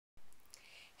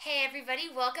Hey everybody,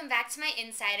 welcome back to my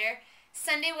Insider.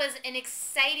 Sunday was an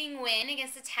exciting win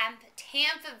against the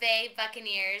Tampa Bay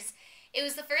Buccaneers. It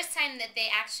was the first time that they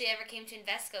actually ever came to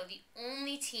Invesco, the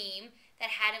only team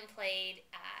that hadn't played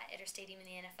at their stadium in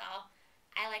the NFL.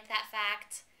 I like that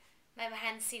fact. My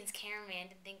behind-the-scenes cameraman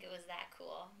didn't think it was that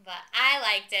cool, but I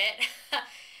liked it.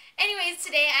 Anyways,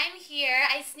 today I'm here.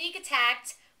 I sneak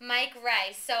attacked Mike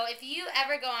Rice. So if you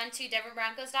ever go on to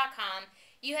DenverBroncos.com,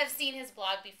 you have seen his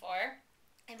blog before.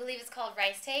 I believe it's called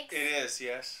Rice Takes. It is,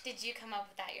 yes. Did you come up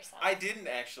with that yourself? I didn't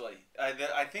actually.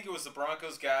 I think it was the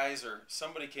Broncos guys or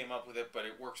somebody came up with it, but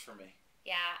it works for me.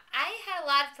 Yeah, I had a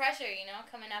lot of pressure,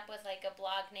 coming up with like a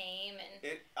blog name,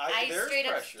 and I straight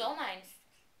up stole mine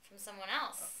from someone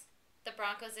else. The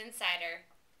Broncos Insider.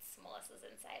 It's Melissa's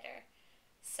Insider.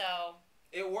 So.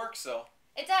 It works though.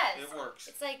 It does. It works.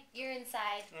 It's like you're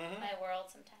inside my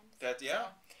world sometimes. Yeah. So,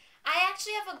 I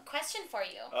actually have a question for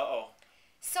you. Uh-oh.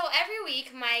 So every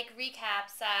week, Mike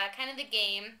recaps kind of the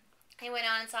game. I went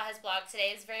on and saw his blog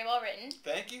today. It's very well written.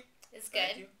 Thank you. It's good.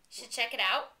 Thank you. Should check it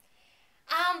out.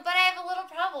 But I have a little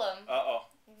problem. Uh-oh.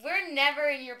 We're never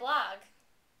in your blog.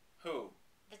 Who?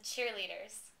 The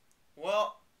cheerleaders.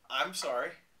 Well, I'm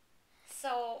sorry.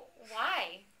 So,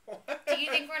 why? Do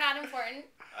you think we're not important?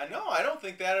 No, I don't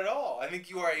think that at all. I think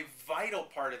you are a vital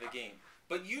part of the game.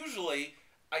 But usually,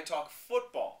 I talk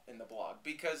football in the blog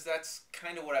because that's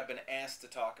kind of what I've been asked to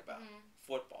talk about.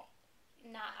 Football.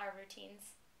 Not our routines.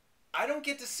 I don't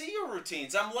get to see your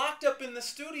routines. I'm locked up in the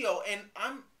studio and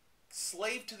I'm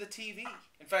slave to the TV.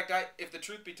 In fact, if the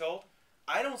truth be told,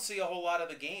 I don't see a whole lot of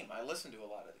the game. I listen to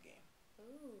a lot of the game.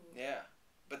 Ooh. Yeah.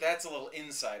 But that's a little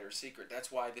insider secret.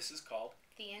 That's why this is called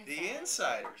The Insider. The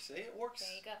Insider. See, it works.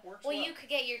 There you go. Works well, you could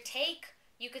get your take.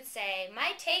 You could say,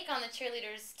 my take on the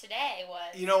cheerleaders today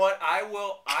was... You know what? I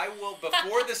will,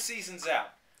 before the season's out,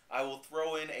 I will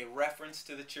throw in a reference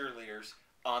to the cheerleaders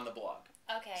on the blog.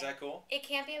 Okay. Is that cool? It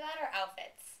can't be about our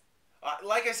outfits.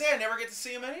 Like I said, I never get to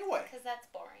see them anyway. Because that's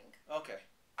boring. Okay.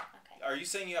 Okay. Are you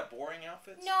saying you have boring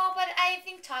outfits? No, but I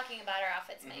think talking about our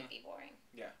outfits might be boring.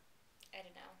 Yeah. I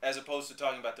don't know. As opposed to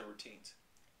talking about the routines,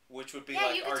 which would be like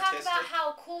artistic. Yeah, you could talk about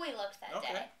how cool we looked that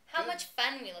day. How good. much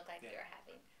fun we looked like we were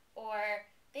having. Or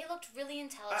they looked really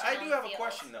intelligent I do have a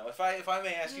question, though. If I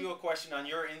may ask you a question on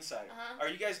your Insider. Are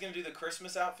you guys going to do the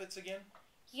Christmas outfits again?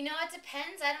 You know, it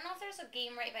depends. I don't know if there's a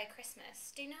game right by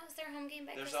Christmas. Do you know? Is there a home game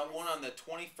by Christmas? There's one on the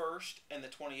 21st and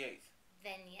the 28th.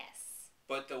 Then yes.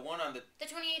 But the one on the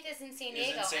 28th is in San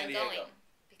Diego. I'm going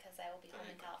because I will be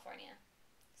home in California.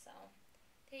 So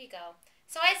there you go.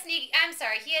 So I'm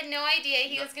sorry. He had no idea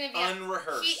he was going to be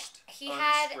unrehearsed. He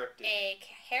had a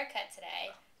haircut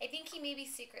today. I think he maybe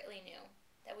secretly knew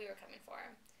that we were coming for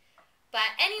him. But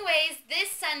anyways,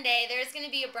 this Sunday there's going to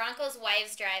be a Broncos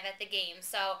wives drive at the game.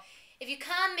 So if you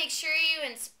come, make sure you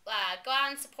go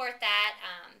out and support that.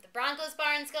 The Broncos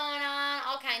barn's going on,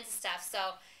 all kinds of stuff.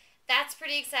 So that's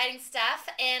pretty exciting stuff.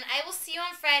 And I will see you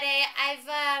on Friday. I've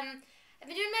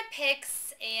been doing my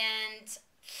picks and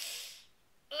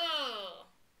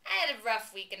I had a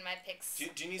rough week in my picks. Do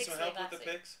you need some help with the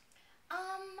picks?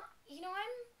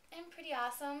 I'm pretty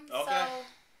awesome. Okay. So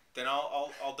then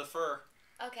I'll defer.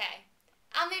 Okay.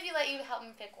 I'll maybe let you help me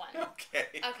pick one. Okay.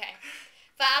 Okay.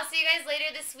 But I'll see you guys later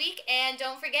this week, and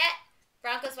don't forget,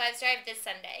 Broncos Wives Drive this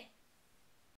Sunday.